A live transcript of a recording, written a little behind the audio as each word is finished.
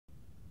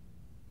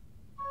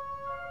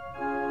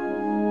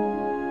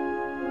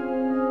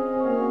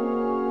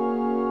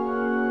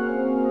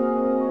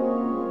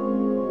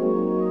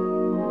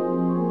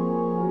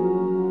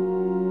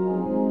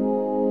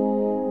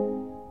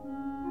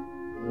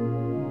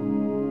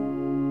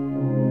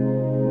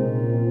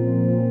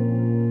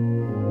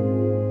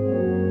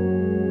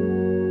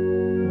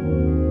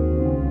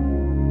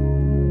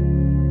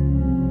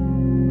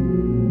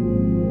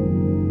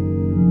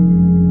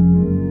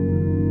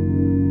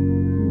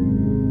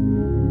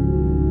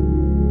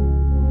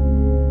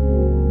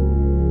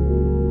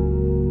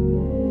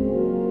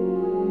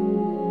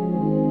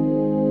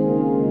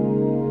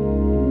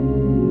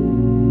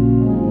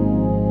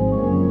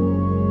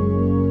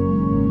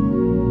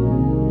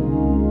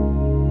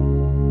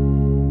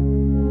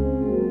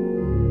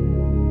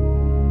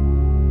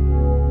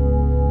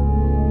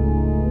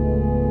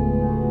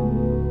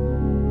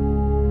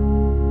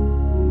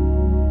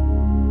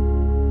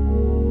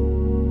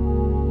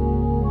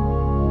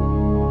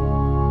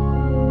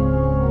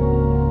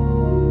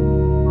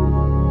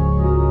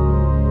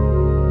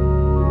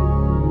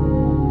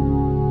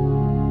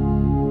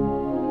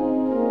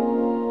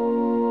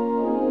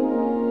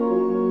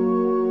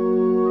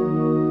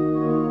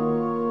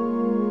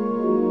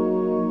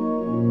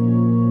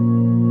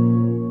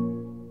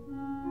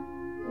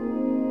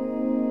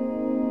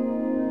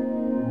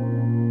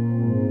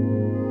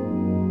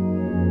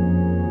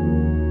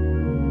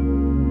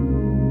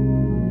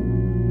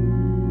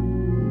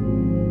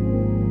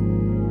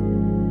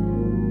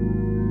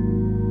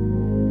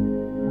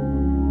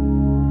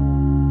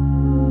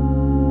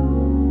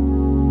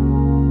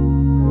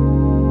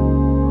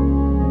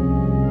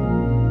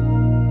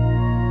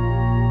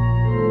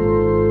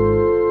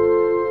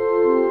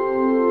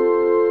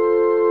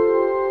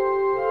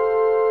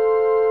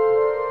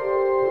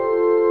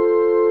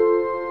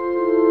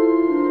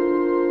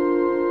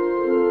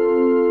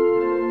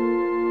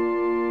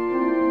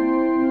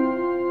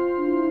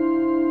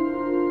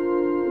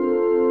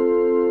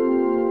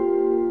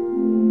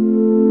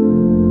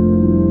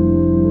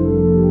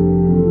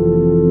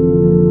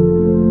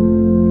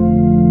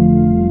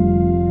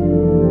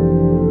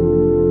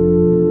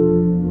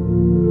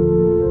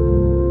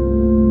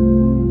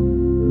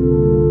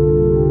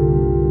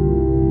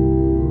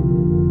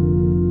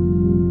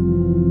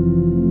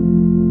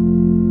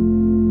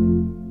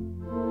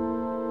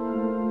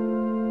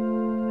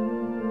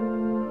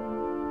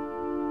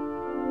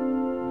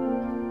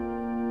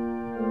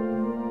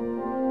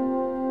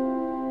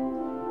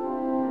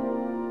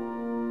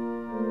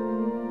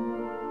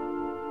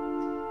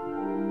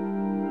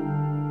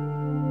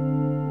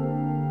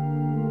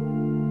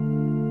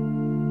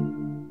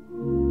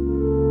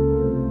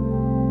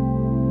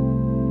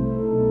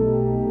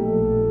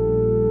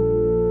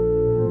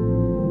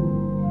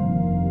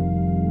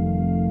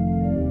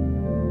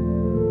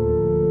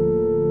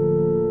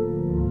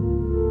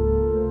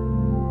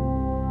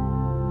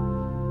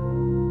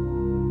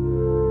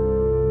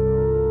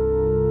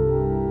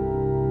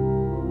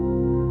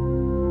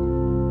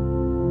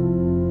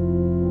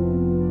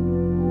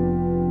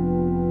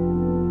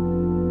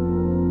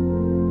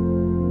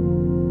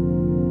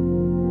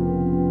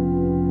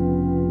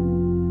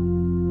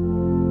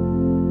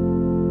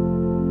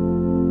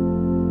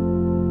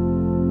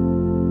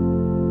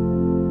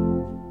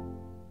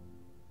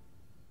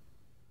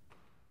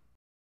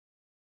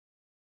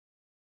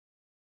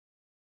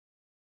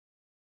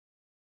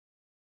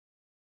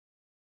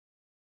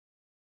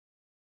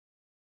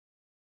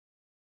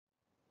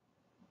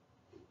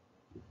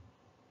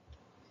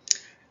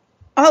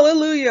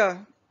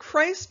Alleluia!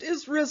 Christ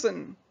is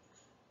risen.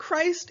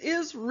 Christ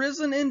is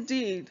risen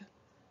indeed.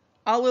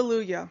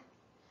 Alleluia!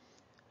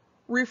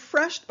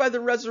 Refreshed by the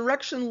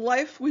resurrection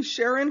life we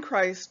share in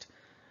Christ,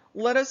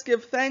 let us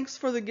give thanks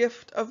for the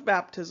gift of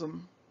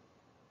baptism.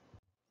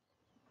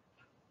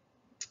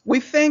 We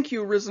thank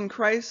you, risen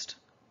Christ,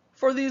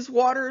 for these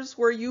waters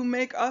where you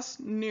make us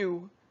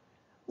new,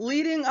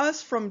 leading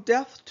us from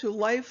death to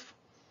life,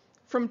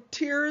 from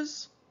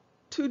tears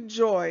to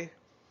joy.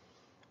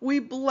 We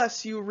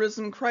bless you,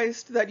 risen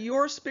Christ, that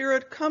your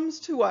Spirit comes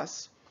to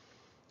us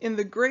in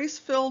the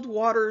grace-filled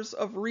waters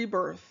of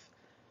rebirth,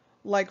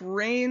 like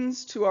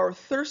rains to our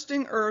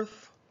thirsting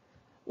earth,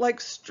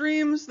 like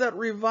streams that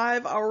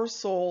revive our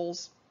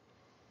souls,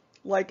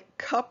 like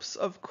cups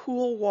of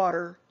cool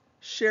water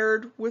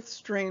shared with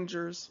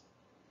strangers.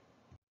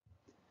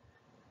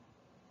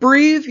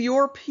 Breathe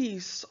your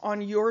peace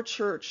on your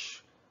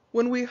church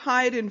when we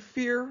hide in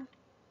fear.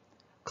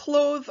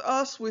 Clothe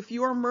us with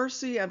your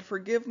mercy and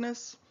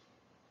forgiveness.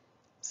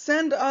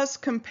 Send us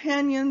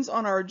companions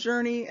on our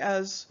journey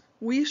as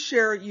we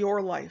share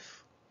your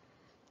life.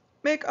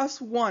 Make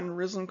us one,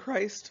 risen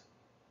Christ.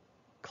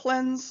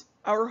 Cleanse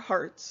our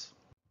hearts.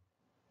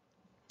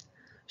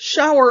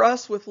 Shower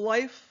us with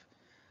life.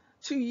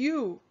 To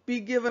you be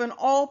given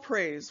all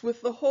praise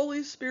with the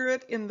Holy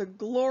Spirit in the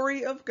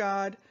glory of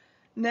God,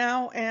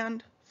 now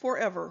and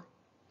forever.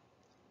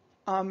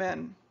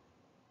 Amen.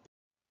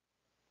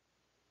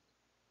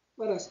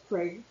 Let us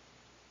pray.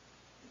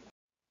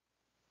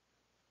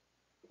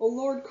 O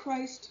Lord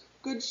Christ,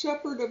 good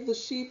shepherd of the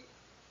sheep,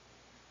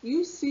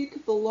 you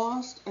seek the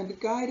lost and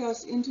guide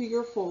us into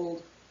your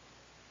fold.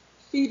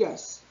 Feed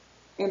us,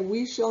 and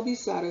we shall be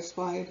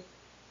satisfied.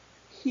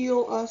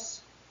 Heal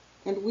us,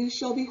 and we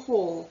shall be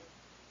whole.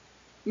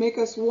 Make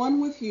us one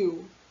with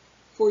you,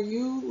 for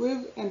you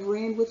live and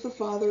reign with the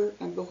Father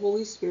and the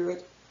Holy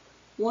Spirit,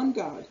 one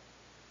God,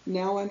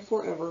 now and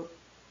forever.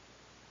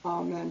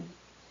 Amen.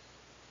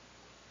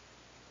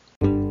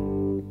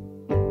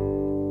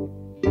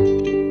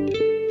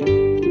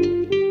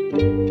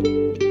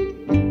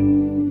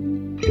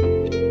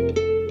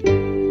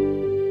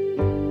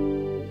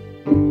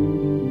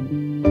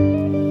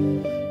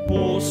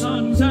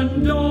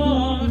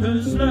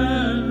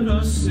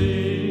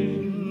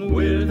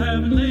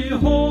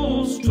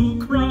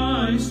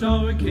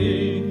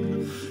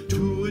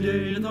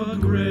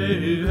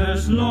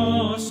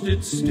 Lost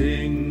its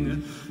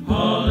sting.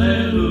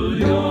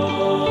 Hallelujah.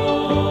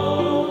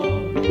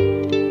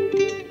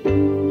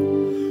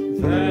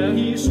 That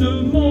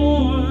Easter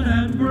morn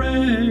at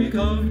break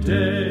of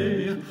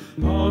day,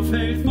 a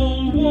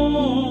faithful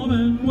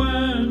woman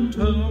went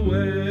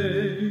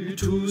away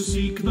to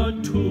seek the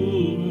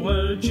tomb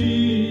where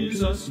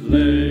Jesus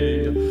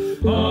lay.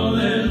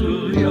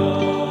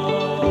 Hallelujah.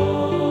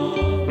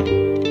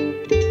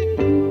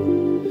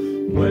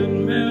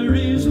 When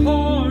Mary's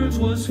heart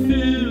was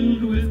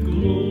filled with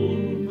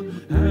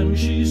gloom, and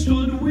she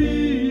stood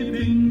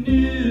weeping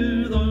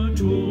near the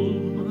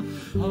tomb,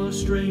 a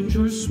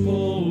stranger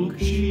spoke,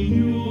 she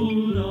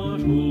knew not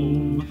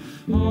whom.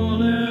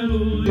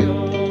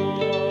 Hallelujah.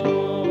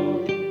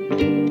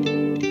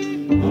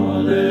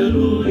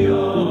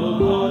 Hallelujah.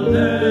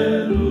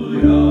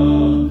 Hallelujah.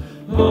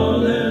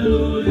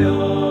 Hallelujah.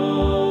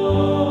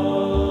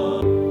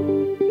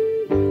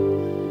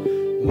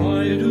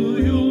 Why do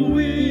you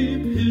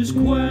weep? His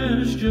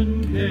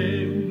question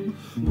came.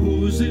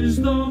 Whose is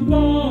the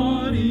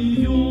body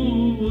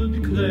you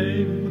would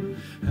claim?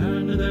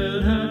 And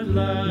then at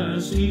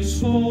last he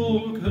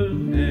spoke her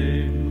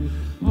name.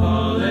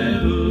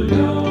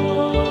 Hallelujah.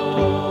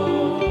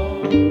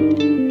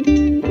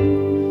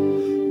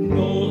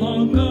 No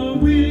longer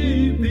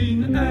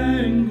weeping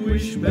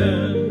anguish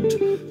bent,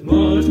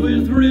 but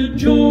with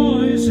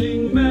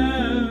rejoicing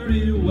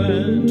Mary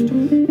went,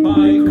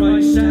 by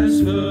Christ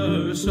as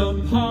first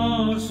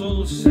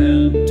apostle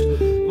sent.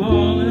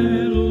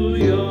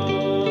 Hallelujah.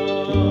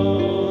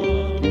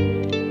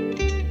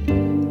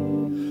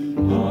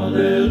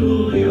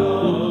 Hallelujah.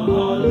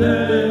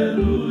 Hallelujah.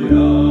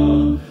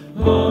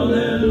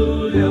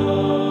 Hallelujah.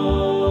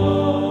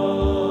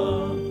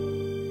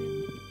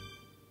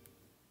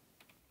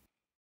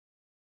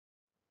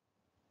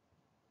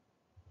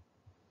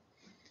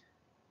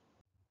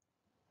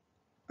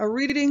 A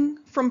reading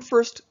from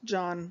First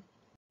John.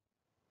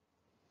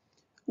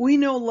 We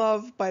know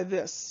love by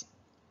this,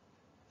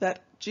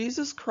 that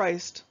Jesus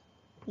Christ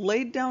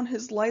laid down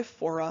his life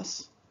for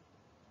us,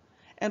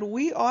 and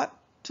we ought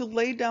to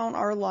lay down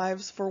our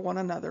lives for one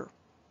another.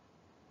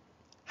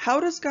 How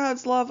does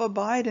God's love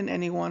abide in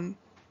anyone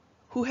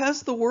who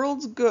has the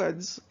world's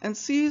goods and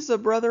sees a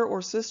brother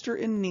or sister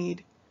in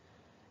need,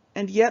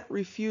 and yet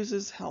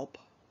refuses help?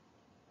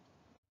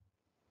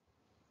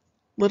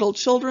 Little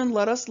children,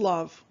 let us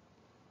love,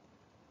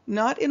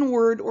 not in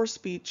word or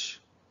speech,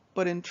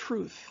 but in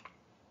truth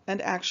and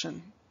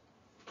action.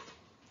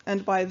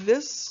 And by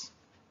this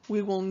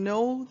we will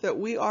know that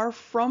we are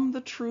from the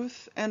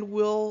truth and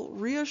will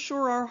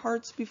reassure our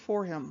hearts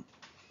before him.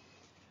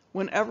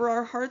 Whenever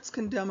our hearts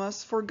condemn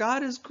us, for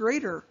God is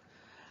greater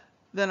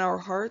than our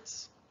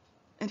hearts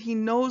and he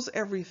knows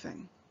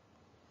everything.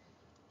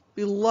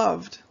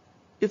 Beloved,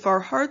 if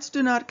our hearts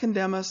do not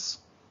condemn us,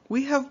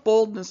 we have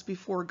boldness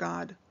before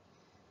God,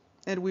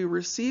 and we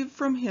receive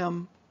from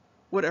him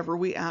whatever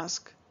we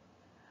ask,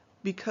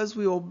 because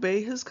we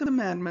obey his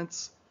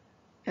commandments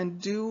and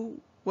do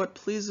what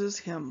pleases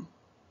him.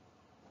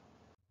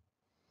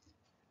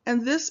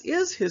 And this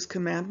is his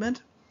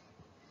commandment,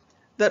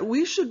 that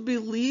we should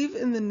believe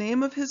in the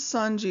name of his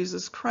Son,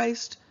 Jesus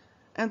Christ,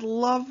 and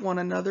love one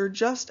another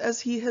just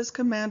as he has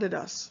commanded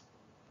us.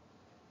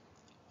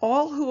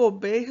 All who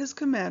obey his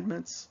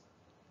commandments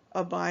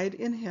abide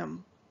in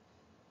him,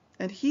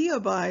 and he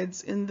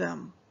abides in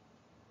them.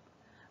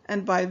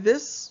 And by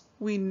this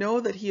we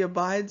know that he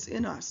abides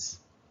in us,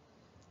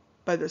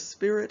 by the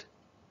Spirit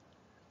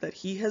that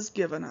he has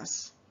given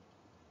us.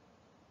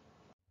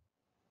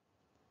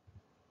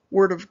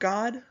 Word of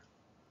God,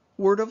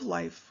 word of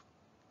life.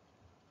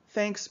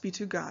 Thanks be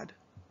to God.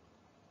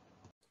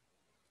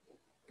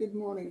 Good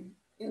morning,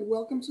 and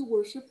welcome to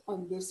worship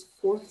on this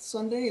fourth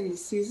Sunday in the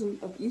season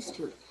of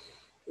Easter.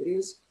 It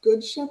is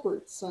Good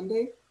Shepherd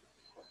Sunday.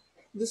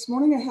 This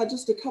morning I had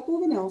just a couple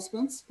of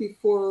announcements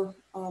before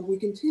we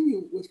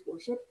continue with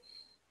worship.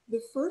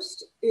 The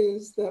first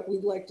is that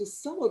we'd like to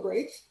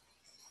celebrate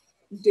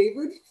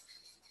David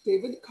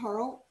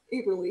Carl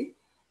Aberly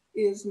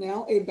is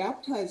now a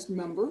baptized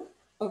member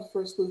of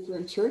First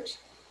Lutheran Church.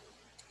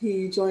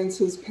 He joins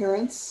his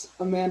parents,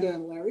 Amanda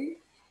and Larry,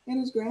 and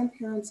his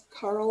grandparents,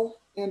 Carl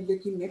and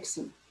Vicki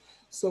Nixon.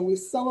 So we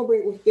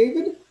celebrate with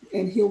David,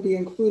 and he'll be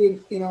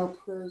included in our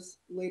prayers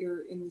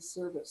later in the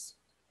service.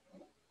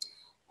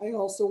 I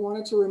also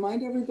wanted to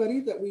remind everybody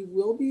that we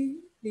will be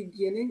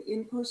beginning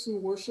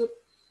in-person worship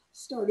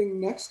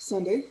starting next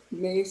Sunday,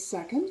 May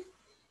 2nd.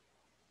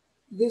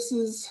 This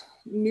is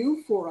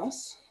new for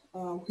us.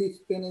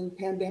 We've been in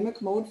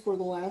pandemic mode for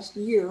the last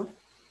year,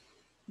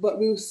 but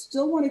we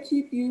still want to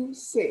keep you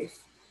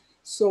safe.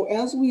 So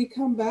as we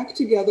come back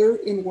together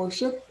in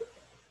worship,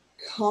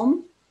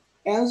 come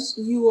as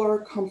you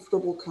are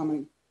comfortable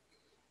coming.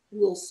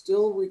 We'll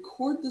still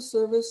record the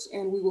service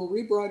and we will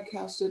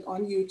rebroadcast it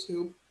on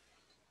YouTube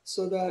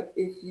so that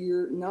if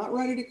you're not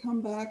ready to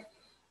come back,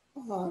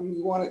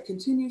 you want to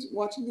continue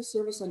watching the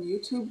service on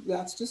YouTube,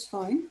 that's just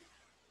fine.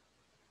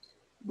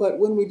 But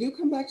when we do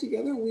come back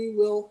together, we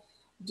will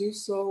do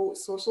so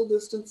social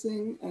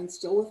distancing and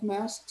still with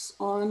masks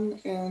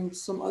on and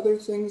some other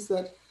things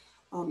that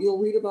you'll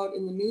read about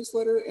in the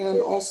newsletter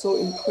and also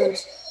in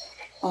print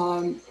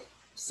on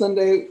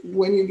Sunday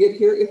when you get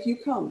here if you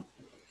come.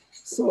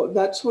 So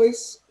that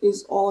choice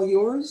is all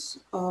yours.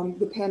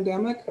 The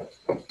pandemic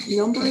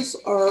numbers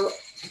are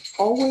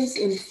always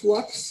in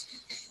flux,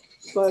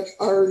 but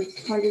our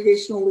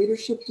congregational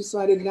leadership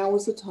decided now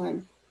is the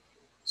time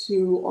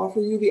to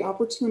offer you the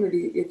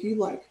opportunity, if you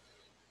like,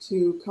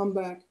 to come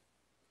back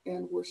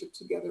and worship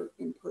together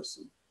in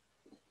person.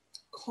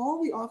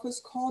 Call the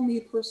office, call me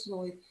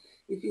personally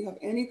if you have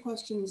any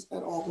questions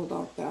at all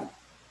about that.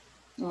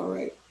 All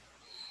right.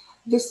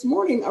 This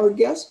morning, our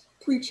guest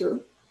preacher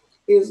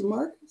is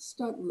Mark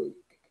Skatrud.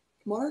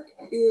 Mark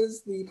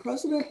is the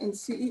president and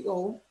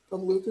CEO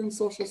of Lutheran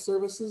Social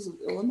Services of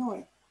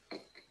Illinois.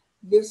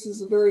 This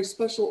is a very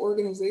special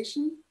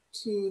organization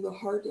to the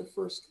heart of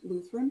First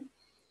Lutheran.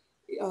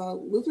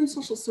 Lutheran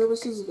Social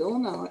Services of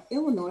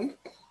Illinois,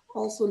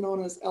 also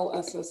known as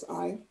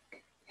LSSI,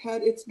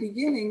 had its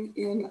beginning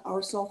in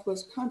our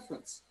Southwest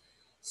Conference,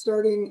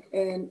 starting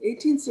in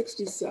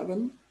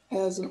 1867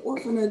 as an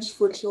orphanage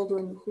for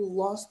children who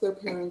lost their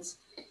parents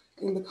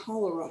in the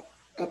cholera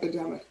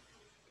epidemic.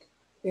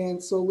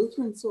 And so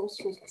Lutheran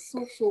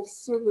Social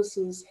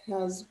Services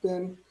has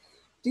been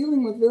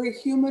dealing with very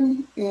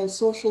human and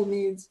social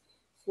needs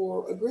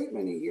for a great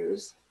many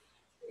years.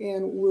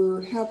 And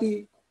we're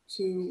happy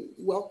to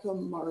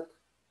welcome Mark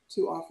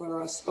to offer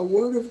us a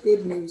word of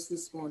good news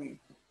this morning.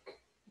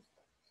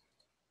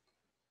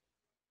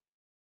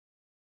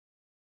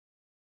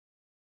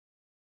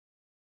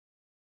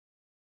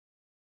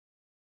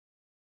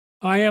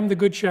 I am the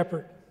Good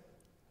Shepherd.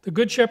 The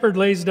Good Shepherd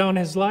lays down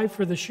his life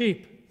for the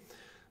sheep.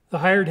 The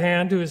hired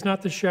hand, who is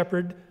not the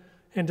shepherd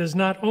and does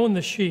not own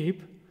the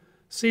sheep,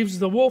 sees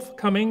the wolf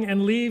coming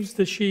and leaves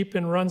the sheep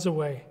and runs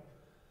away.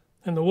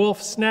 And the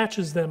wolf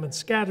snatches them and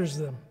scatters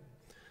them.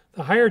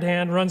 The hired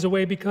hand runs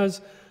away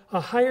because a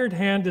hired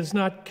hand does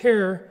not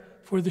care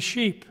for the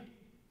sheep.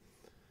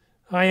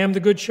 I am the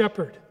Good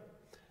Shepherd.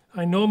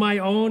 I know my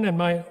own, and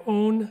my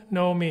own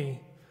know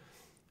me.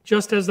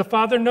 Just as the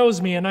Father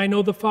knows me, and I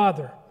know the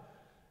Father,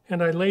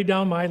 and I lay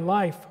down my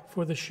life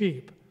for the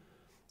sheep.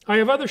 I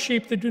have other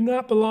sheep that do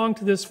not belong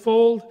to this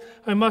fold.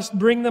 I must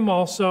bring them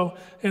also,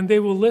 and they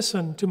will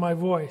listen to my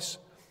voice.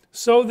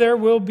 So there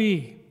will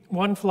be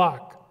one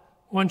flock,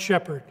 one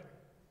shepherd.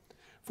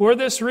 For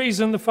this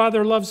reason, the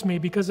Father loves me,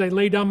 because I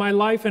lay down my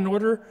life in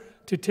order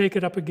to take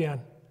it up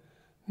again.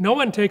 No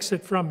one takes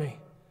it from me,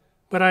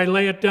 but I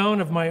lay it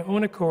down of my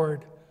own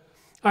accord.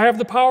 I have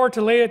the power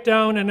to lay it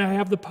down, and I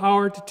have the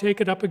power to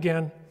take it up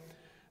again.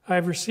 I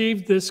have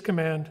received this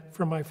command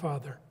from my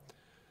Father.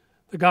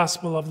 The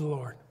Gospel of the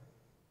Lord.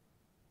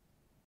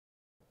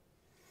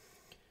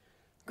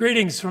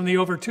 Greetings from the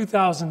over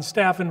 2,000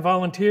 staff and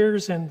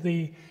volunteers and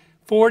the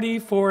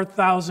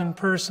 44,000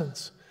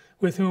 persons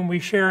with whom we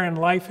share in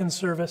life and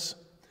service,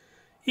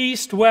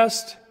 east,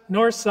 west,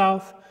 north,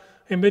 south,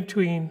 and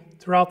between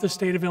throughout the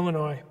state of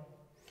Illinois.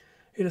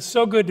 It is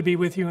so good to be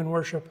with you in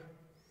worship.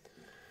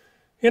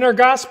 In our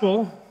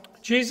gospel,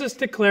 Jesus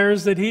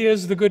declares that he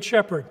is the Good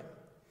Shepherd.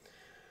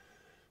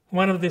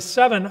 One of the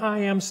 7 I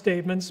am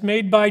statements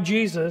made by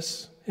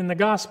Jesus in the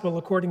gospel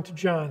according to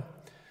John.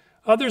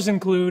 Others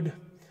include,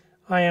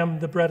 I am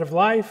the bread of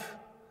life,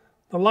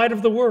 the light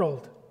of the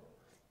world,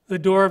 the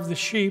door of the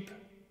sheep,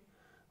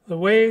 the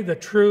way, the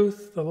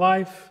truth, the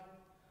life,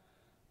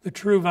 the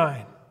true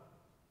vine.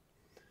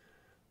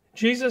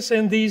 Jesus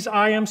in these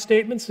I am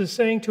statements is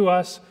saying to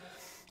us,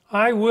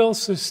 I will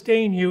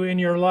sustain you in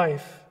your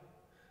life.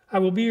 I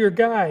will be your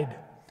guide,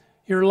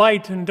 your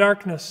light in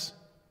darkness.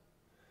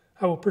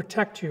 I will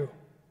protect you.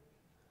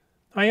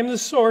 I am the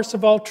source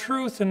of all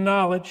truth and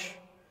knowledge.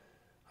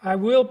 I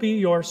will be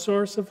your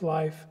source of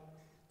life,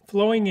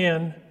 flowing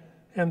in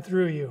and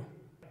through you.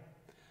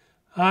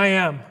 I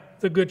am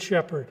the Good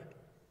Shepherd.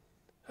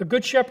 A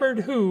good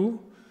shepherd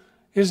who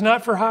is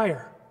not for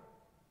hire.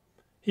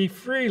 He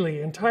freely,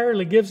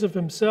 entirely gives of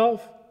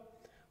himself,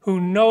 who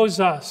knows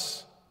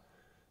us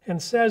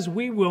and says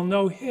we will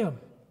know him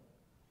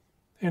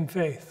in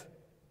faith.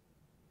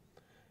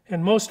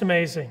 And most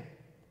amazing,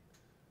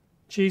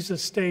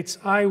 Jesus states,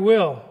 I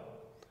will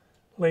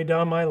lay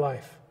down my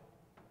life.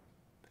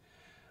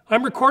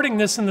 I'm recording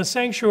this in the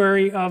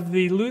sanctuary of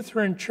the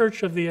Lutheran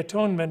Church of the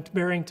Atonement,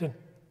 Barrington.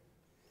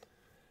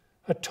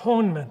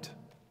 Atonement,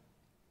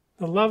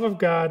 the love of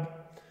God,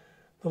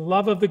 the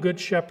love of the Good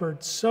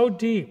Shepherd, so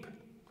deep,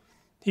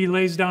 he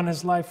lays down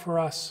his life for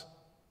us.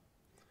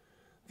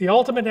 The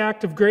ultimate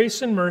act of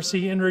grace and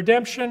mercy in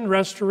redemption,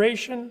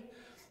 restoration,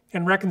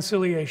 and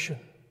reconciliation.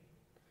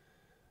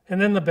 And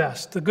then the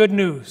best, the good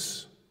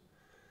news.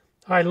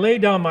 I lay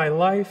down my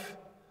life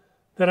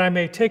that I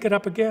may take it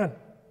up again.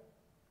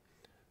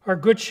 Our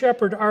Good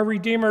Shepherd, our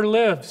Redeemer,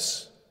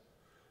 lives,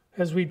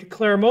 as we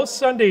declare most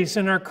Sundays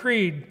in our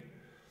creed,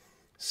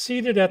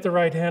 seated at the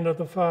right hand of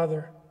the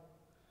Father,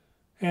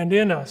 and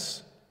in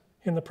us,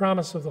 in the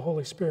promise of the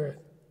Holy Spirit.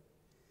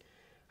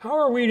 How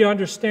are we to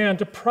understand,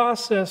 to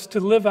process, to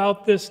live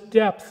out this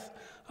depth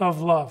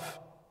of love?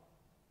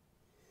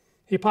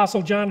 The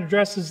Apostle John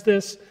addresses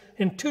this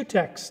in 2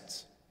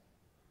 texts.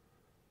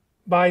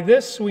 By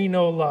this we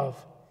know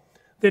love,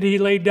 that he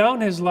laid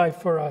down his life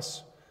for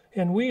us,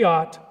 and we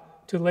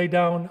ought to lay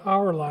down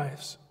our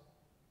lives.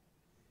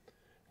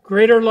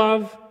 Greater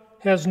love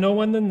has no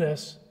one than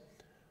this,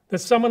 that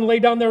someone lay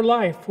down their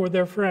life for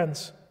their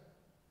friends.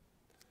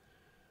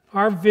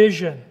 Our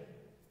vision,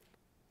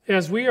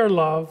 as we are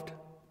loved,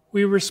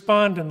 we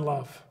respond in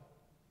love.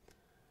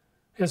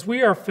 As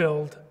we are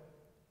filled,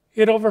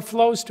 it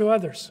overflows to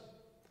others.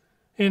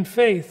 In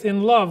faith,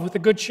 in love with the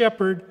Good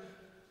Shepherd,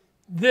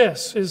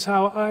 this is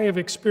how I have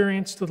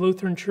experienced the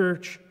Lutheran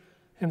Church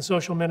and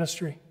social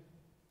ministry.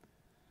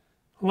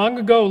 Long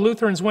ago,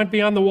 Lutherans went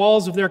beyond the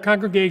walls of their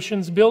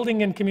congregations,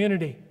 building in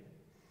community.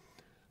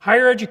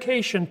 Higher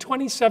education,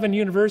 27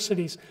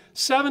 universities,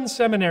 7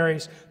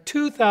 seminaries,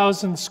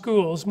 2,000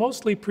 schools,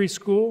 mostly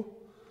preschool,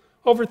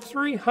 over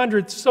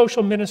 300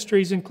 social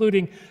ministries,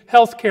 including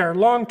healthcare,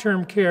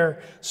 long-term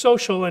care,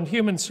 social and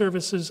human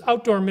services,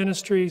 outdoor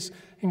ministries,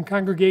 and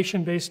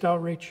congregation-based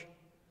outreach.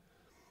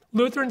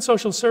 Lutheran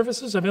Social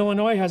Services of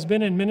Illinois has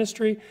been in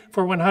ministry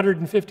for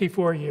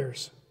 154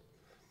 years.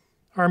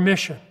 Our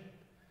mission,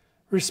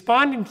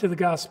 responding to the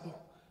gospel,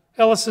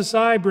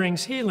 LSSI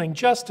brings healing,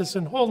 justice,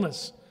 and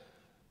wholeness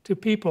to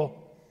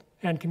people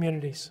and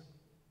communities.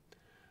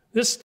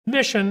 This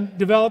mission,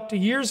 developed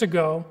years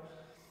ago,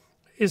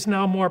 is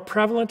now more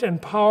prevalent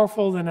and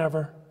powerful than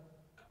ever.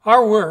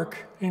 Our work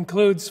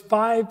includes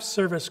 5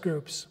 service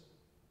groups,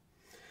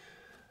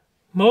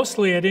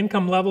 mostly at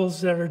income levels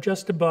that are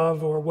just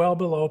above or well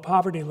below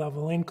poverty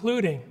level,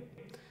 including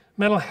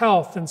mental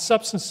health and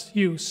substance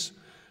use,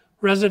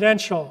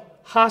 residential,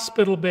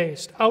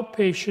 hospital-based,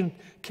 outpatient,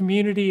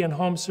 community, and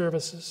home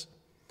services,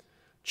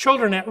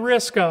 children at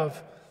risk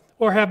of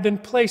or have been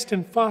placed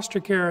in foster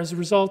care as a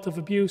result of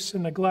abuse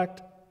and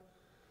neglect,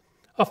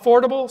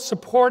 affordable,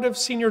 supportive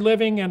senior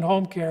living and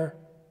home care,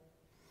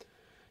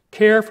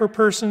 care for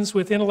persons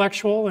with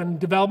intellectual and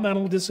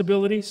developmental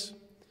disabilities,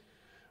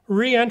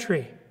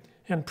 re-entry,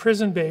 and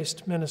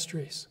prison-based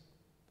ministries.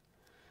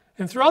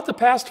 And throughout the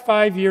past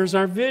 5 years,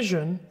 our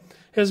vision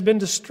has been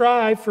to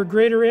strive for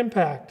greater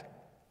impact.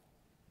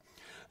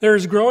 There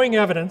is growing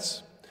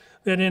evidence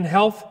that in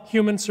health,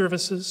 human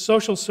services,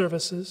 social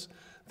services,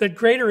 that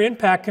greater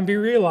impact can be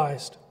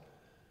realized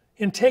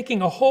in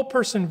taking a whole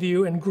person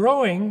view and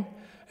growing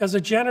as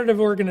a generative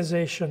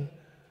organization.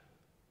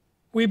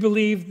 We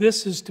believe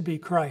this is to be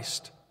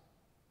Christ.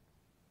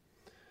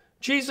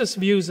 Jesus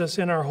views us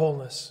in our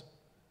wholeness.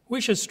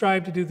 We should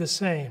strive to do the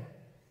same.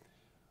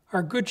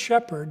 Our Good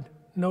Shepherd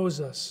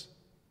knows us.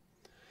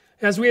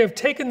 As we have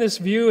taken this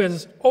view,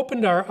 has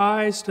opened our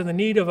eyes to the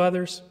need of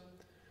others,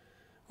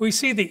 we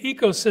see the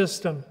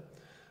ecosystem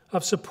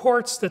of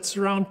supports that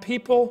surround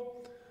people,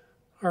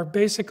 are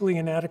basically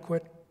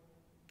inadequate,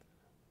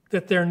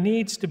 that there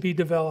needs to be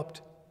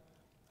developed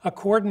a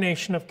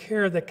coordination of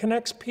care that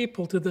connects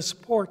people to the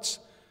supports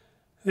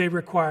they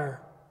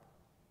require.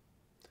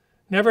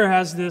 Never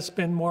has this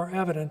been more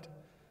evident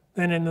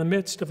than in the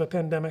midst of a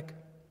pandemic.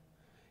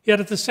 Yet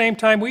at the same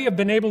time, we have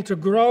been able to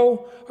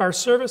grow our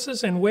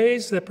services in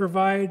ways that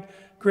provide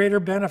greater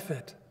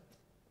benefit,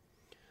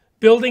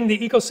 building the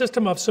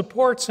ecosystem of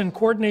supports and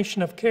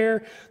coordination of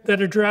care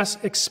that address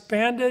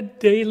expanded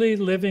daily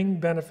living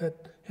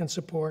benefit and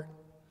support,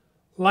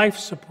 life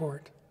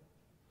support.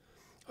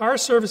 Our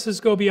services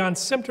go beyond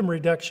symptom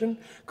reduction,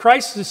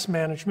 crisis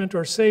management,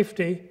 or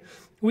safety.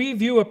 We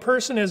view a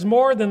person as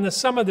more than the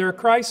sum of their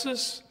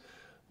crisis,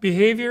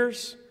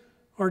 behaviors,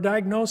 or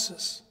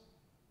diagnosis.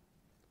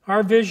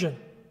 Our vision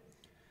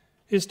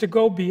is to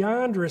go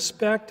beyond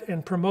respect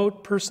and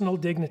promote personal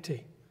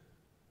dignity.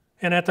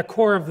 And at the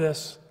core of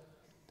this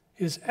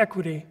is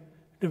equity,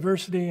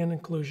 diversity, and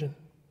inclusion.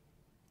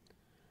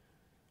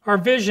 Our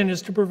vision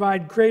is to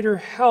provide greater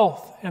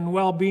health and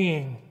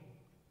well-being.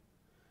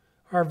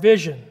 Our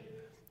vision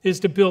is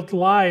to build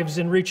lives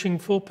in reaching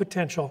full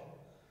potential,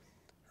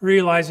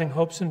 realizing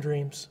hopes and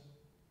dreams.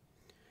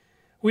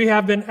 We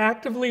have been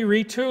actively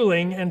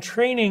retooling and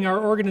training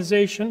our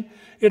organization.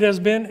 It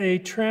has been a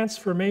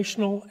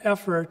transformational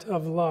effort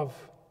of love.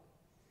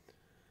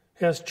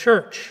 As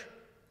church,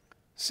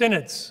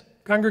 synods,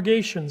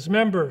 congregations,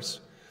 members,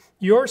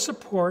 your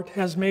support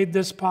has made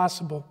this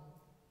possible.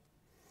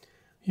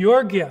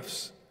 Your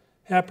gifts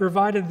have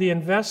provided the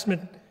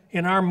investment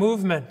in our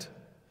movement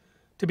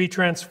to be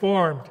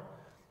transformed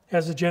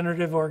as a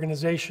generative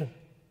organization,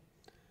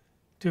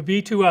 to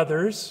be to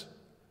others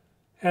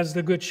as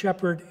the Good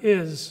Shepherd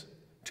is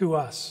to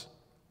us.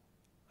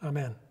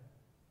 Amen.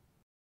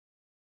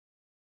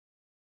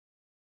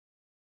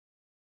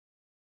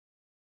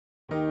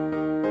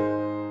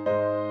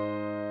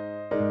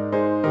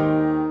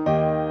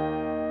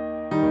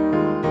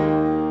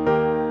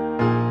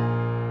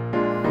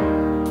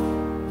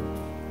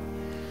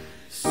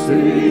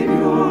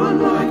 Savior,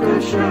 like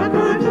a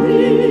shepherd,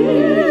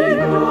 lead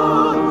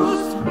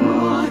us,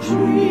 much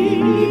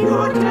we need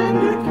your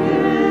tender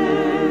care.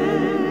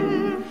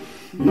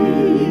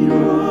 In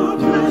your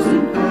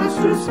pleasant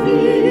pastures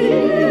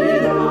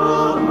feed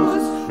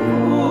us,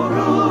 for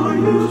our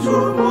use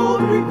your fold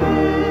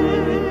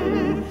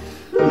prepare.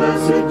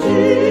 Blessed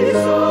Jesus,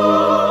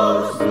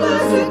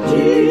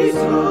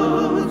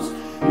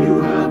 you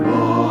have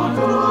bought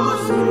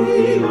us,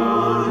 we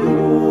are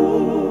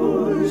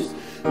yours.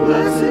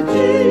 Blessed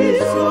Jesus,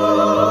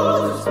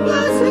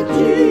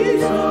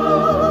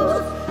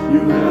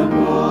 you have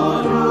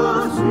bought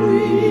us,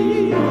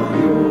 we are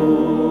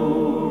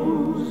yours.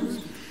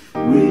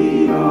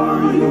 We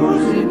are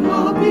yours in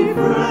love,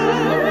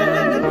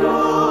 befriend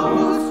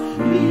us,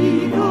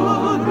 be the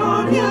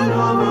guardian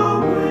of our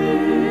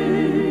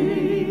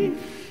way.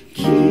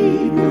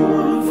 Keep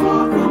your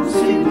flock from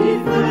sin,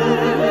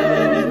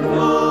 defend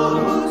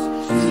us,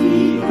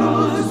 seek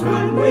us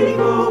when we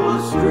go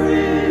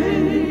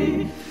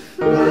astray.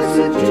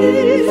 Blessed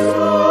Jesus,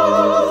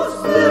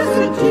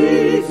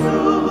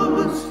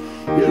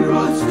 hear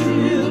us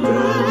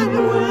children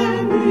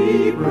when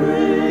we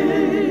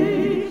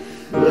pray.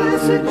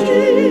 Blessed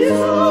Jesus,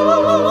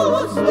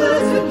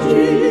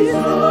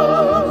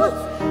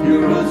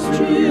 hear us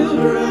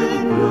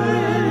children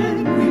when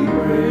we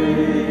pray.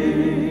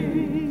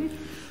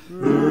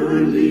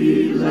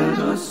 Early let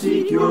us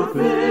seek your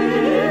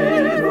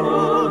favor,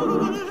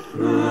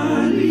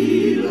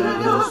 early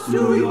let us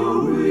do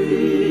your will.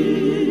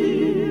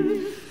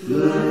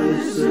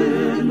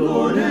 Blessed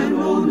Lord and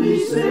only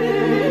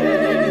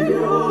Savior,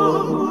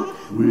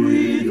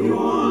 with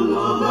your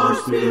love our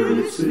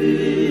spirits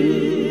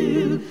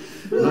fill.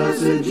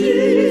 Blessed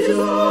Jesus,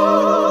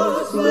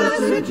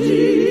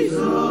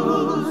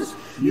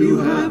 you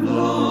have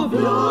loved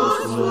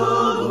us,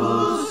 love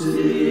us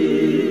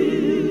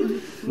still.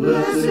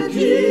 Blessed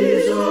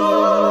Jesus,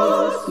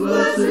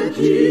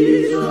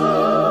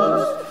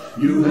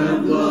 you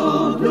have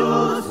loved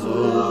us,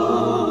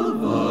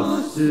 love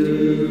us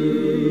still.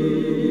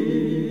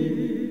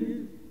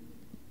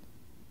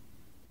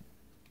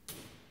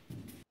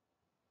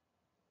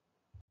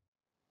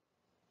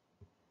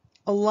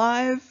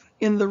 Alive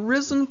in the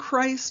risen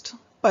Christ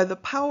by the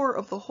power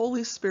of the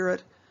Holy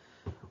Spirit,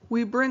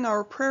 we bring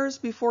our prayers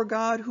before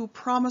God, who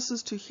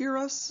promises to hear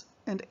us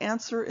and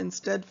answer in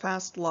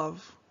steadfast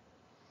love.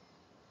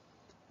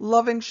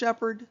 Loving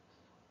Shepherd,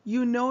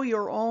 you know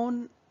your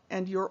own,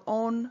 and your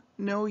own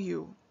know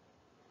you.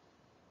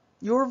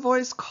 Your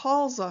voice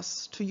calls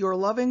us to your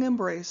loving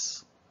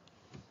embrace.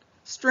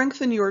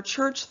 Strengthen your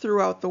church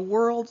throughout the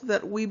world,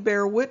 that we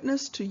bear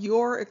witness to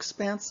your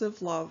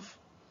expansive love.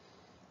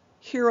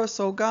 Hear us,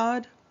 O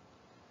God.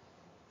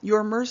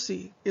 Your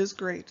mercy is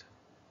great.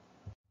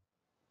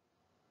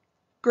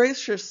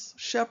 Gracious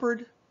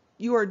Shepherd,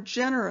 you are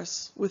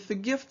generous with the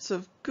gifts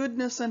of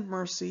goodness and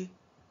mercy.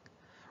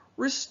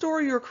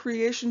 Restore your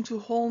creation to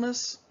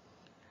wholeness,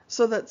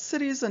 so that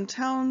cities and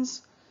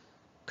towns,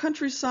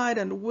 countryside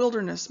and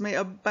wilderness may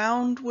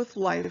abound with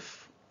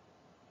life.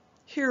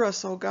 Hear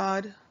us, O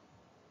God.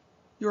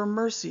 Your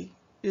mercy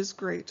is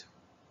great.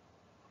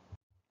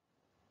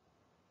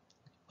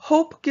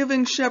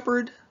 Hope-giving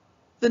Shepherd,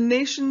 the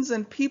nations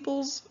and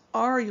peoples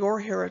are your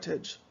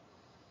heritage.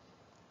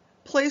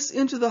 Place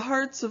into the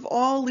hearts of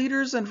all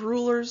leaders and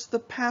rulers the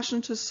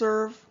passion to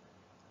serve.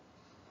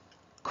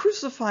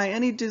 Crucify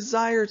any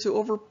desire to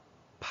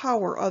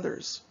overpower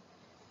others,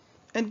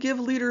 and give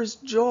leaders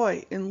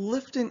joy in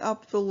lifting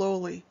up the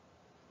lowly.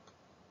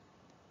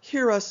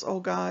 Hear us, O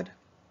God.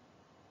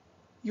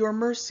 Your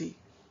mercy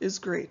is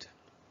great.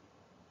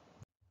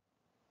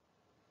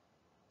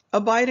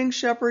 Abiding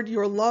Shepherd,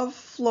 your love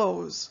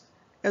flows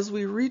as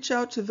we reach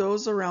out to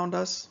those around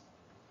us.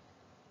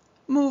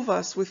 Move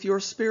us with your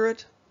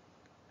Spirit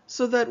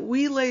so that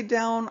we lay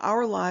down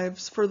our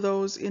lives for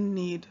those in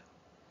need.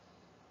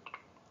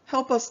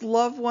 Help us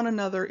love one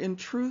another in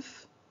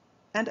truth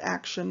and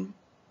action.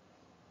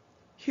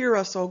 Hear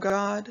us, O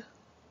God.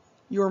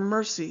 Your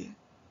mercy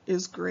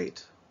is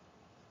great.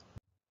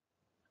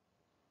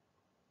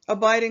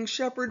 Abiding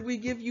Shepherd, we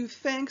give you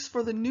thanks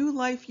for the new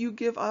life you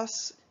give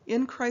us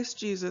in Christ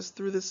Jesus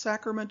through the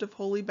sacrament of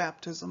holy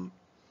baptism.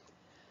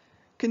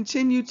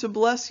 Continue to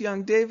bless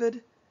young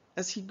David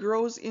as he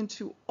grows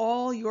into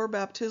all your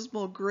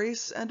baptismal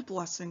grace and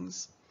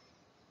blessings.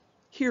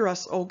 Hear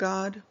us, O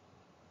God.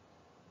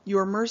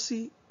 Your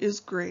mercy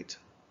is great.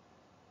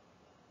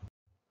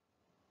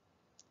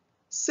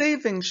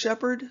 Saving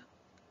Shepherd,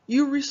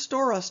 you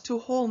restore us to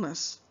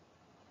wholeness.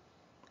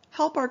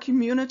 Help our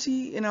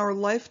community in our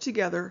life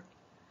together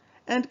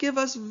and give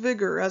us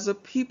vigor as a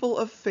people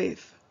of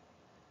faith.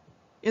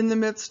 In the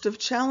midst of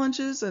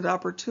challenges and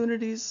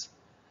opportunities,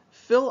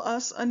 fill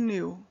us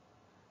anew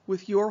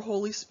with your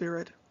Holy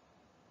Spirit.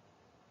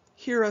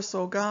 Hear us,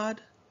 O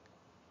God.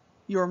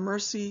 Your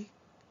mercy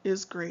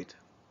is great.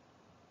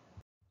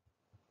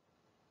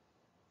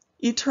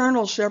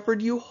 Eternal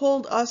Shepherd, you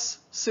hold us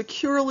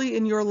securely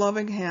in your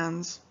loving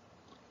hands.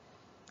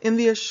 In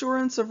the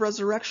assurance of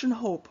resurrection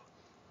hope,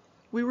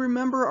 we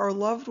remember our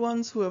loved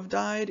ones who have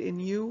died in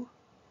you.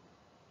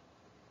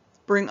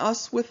 Bring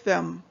us with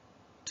them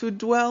to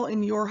dwell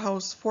in your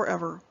house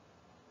forever.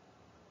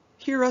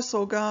 Hear us,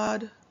 O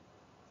God.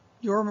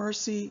 Your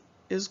mercy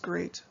is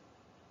great.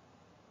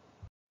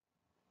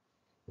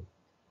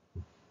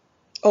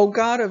 O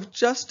God of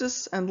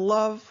justice and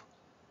love,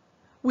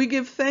 we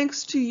give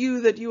thanks to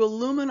you that you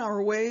illumine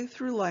our way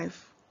through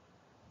life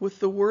with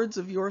the words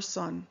of your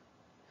Son.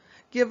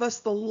 Give us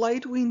the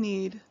light we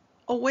need,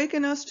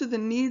 awaken us to the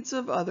needs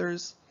of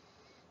others,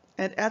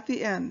 and at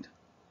the end,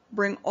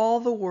 bring all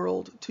the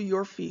world to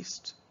your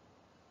feast.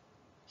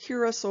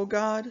 Hear us, O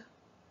God.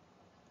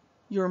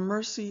 Your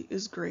mercy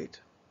is great.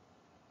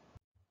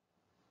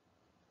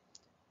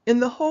 In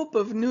the hope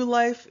of new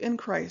life in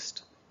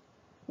Christ,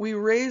 we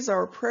raise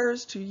our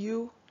prayers to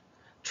you,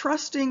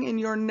 trusting in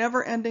your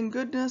never-ending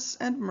goodness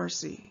and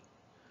mercy.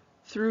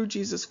 Through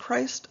Jesus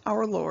Christ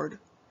our Lord.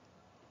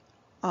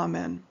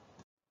 Amen.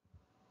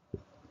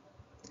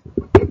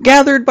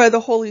 Gathered by the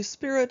Holy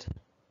Spirit,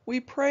 we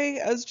pray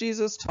as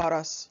Jesus taught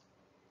us.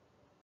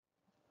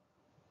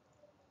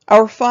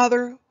 Our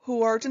Father,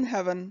 who art in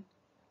heaven,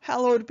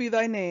 hallowed be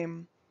thy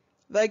name.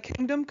 Thy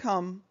kingdom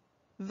come,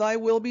 thy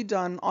will be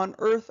done on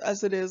earth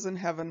as it is in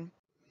heaven.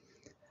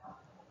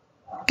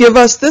 Give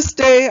us this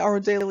day our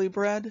daily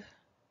bread,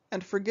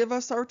 and forgive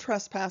us our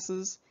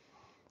trespasses,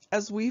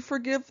 as we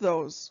forgive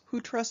those who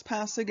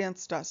trespass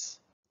against us.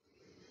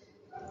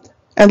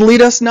 And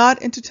lead us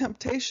not into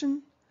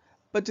temptation,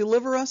 but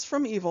deliver us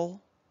from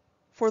evil.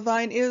 For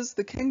thine is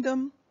the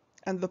kingdom,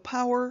 and the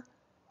power,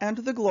 and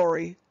the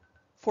glory,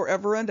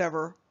 forever and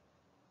ever.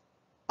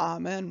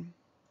 Amen.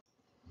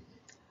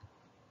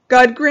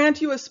 God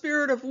grant you a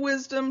spirit of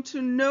wisdom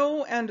to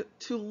know and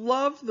to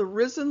love the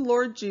risen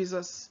Lord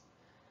Jesus.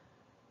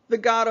 The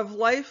God of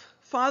life,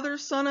 Father,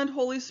 Son, and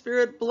Holy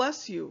Spirit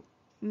bless you,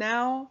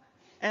 now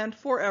and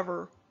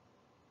forever.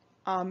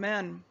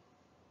 Amen.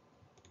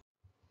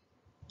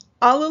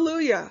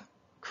 Alleluia!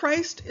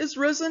 Christ is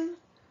risen.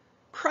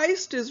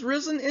 Christ is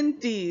risen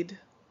indeed.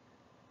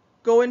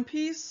 Go in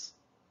peace.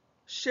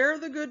 Share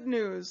the good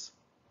news.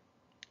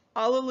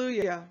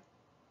 Alleluia.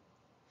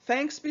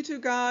 Thanks be to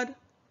God.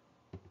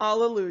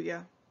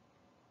 Alleluia.